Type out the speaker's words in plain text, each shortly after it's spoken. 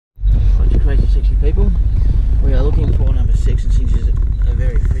sexy people. We are looking for number 6, and since it's a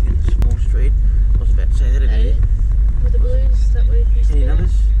very friggin' small street, I was about to say that again. With the blues that we used to Any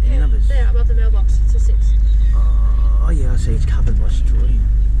numbers? Any numbers? There, above the mailbox. It's a 6. Oh yeah, I see. It's covered by straw.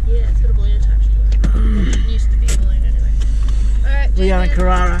 Yeah, it's got a balloon attached to it. It used to be a balloon anyway. Alright, We are in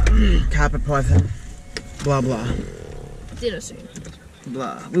Carrara. Carpet python. Blah blah. Dinner soon.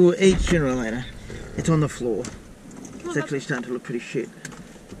 Blah. We will eat sooner or later. It's on the floor. It's actually starting to look pretty shit.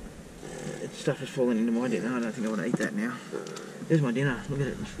 Stuff is falling into my dinner. I don't think I want to eat that now. There's my dinner. Look at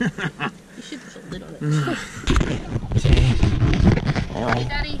it. You should put a lid on it. Anyway. Hey,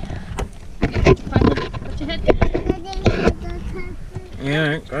 Daddy. Put your head.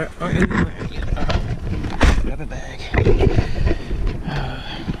 Yeah, go. Grab a bag.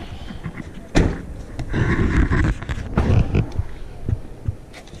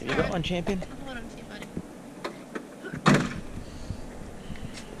 Have you got one, champion? Hold on to you, buddy.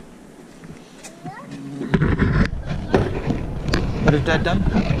 What has Dad done?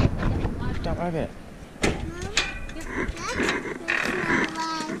 Don't worry about it.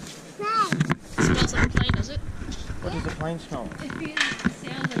 It smells like a plane, does it? What does the plane smell? It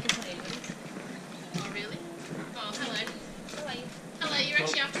sounds like a plane. Oh, really? Oh, hello. Hello. Hello, you're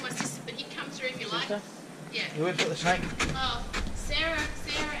actually after my sister, but you come through if you like. Sister? Yeah. Who went for the snake? Oh, Sarah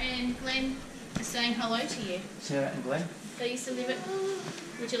and Glenn are saying hello to you. Sarah and Glenn. They used to live at...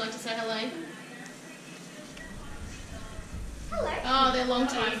 Would you like to say hello? Hello. Oh, they're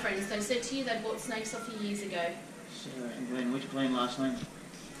long-time friends. They said to you they bought snakes off you years ago. Sarah and Glenn. Which Glenn last name?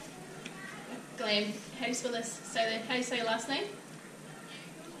 Glenn. How do you spell this? How do you say your last name?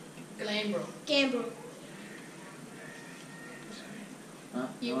 Glambrel. Gamble. Huh?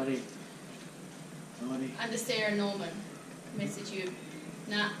 You- No idea. No idea. Under Sarah Norman. Message you.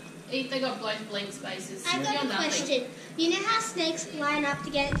 Nah. They got blank spaces. I've got You're a nothing. question. You know how snakes line up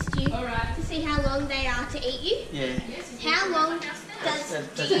against you Alright. to see how long they are to eat you? Yeah. Yes, How long do you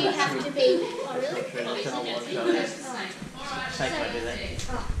have to be? Oh, really? That's not what it's Snake won't do that.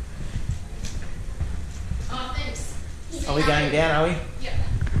 Oh, thanks. Are we going down, are we? Yeah.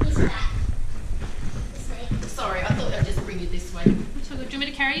 Who's that? The snake. Sorry, I thought I'd just bring you this way. Do you want me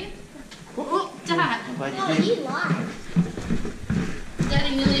to carry you? Oh, Dad. I'm glad Oh, you did. you lied.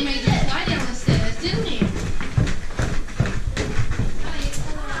 Daddy nearly made you fly down the stairs, didn't he?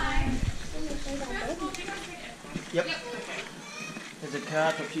 Yep. There's a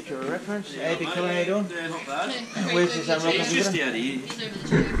card for future reference. Hey, Big fella, how you doing? Yeah, not bad. Where's this unrock He's just computer? out here. He's over the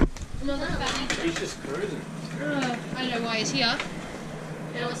chair. Come on, look, Fatty. He's just cruising. I don't know why he's here.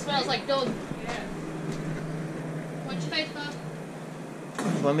 It always smells like dog. Watch your face, Bob.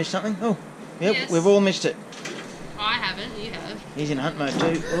 Have I missed something? Oh, yep, Yes. we've all missed it. I haven't, you have. He's in hunt mode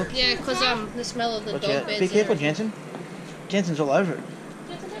too. Oh, Yeah, because the smell of the watch dog out. beds. Be careful, and Jensen. Jensen's all over it.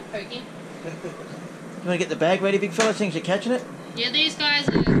 everything. Don't poke him. You want to get the bag ready, big fella? Things are catching it. Yeah, these guys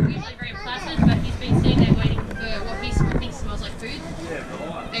are usually very placid, but he's been sitting there waiting for what he thinks smells like food. Yeah,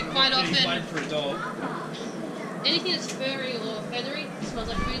 right. And quite He's often, waiting for a dog. anything that's furry or feathery smells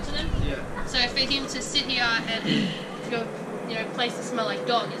like food to them. Yeah. So for him to sit here and go, place to smell like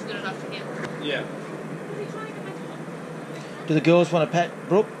dog is good enough for him. Yeah. Do the girls want to pat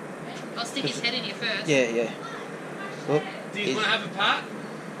Brooke? I'll stick his head in here first. Yeah, yeah. Look, Do you want to have a pat?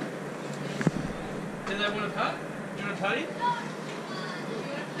 Do they want a pat? Do you want a patty?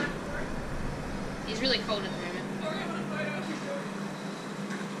 He's really cold at the moment.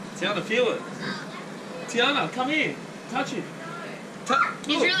 Tiana, feel it. Tiana, come here. Touch him.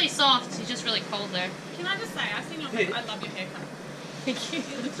 He's Look. really soft. He's just really cold there. Can I just say, I love your haircut. Thank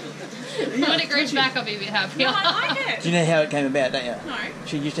you. When it grows back, I'll be a bit happier. No, I like it. do you know how it came about, don't you? No.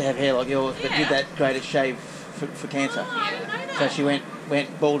 She used to have hair like yours, but Yeah. did that greatest shave for cancer. Oh, I didn't know that. So she went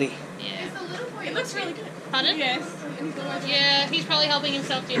baldy. Yeah. It looks really good. Pardon? Yes. Yeah, he's probably helping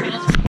himself to your house.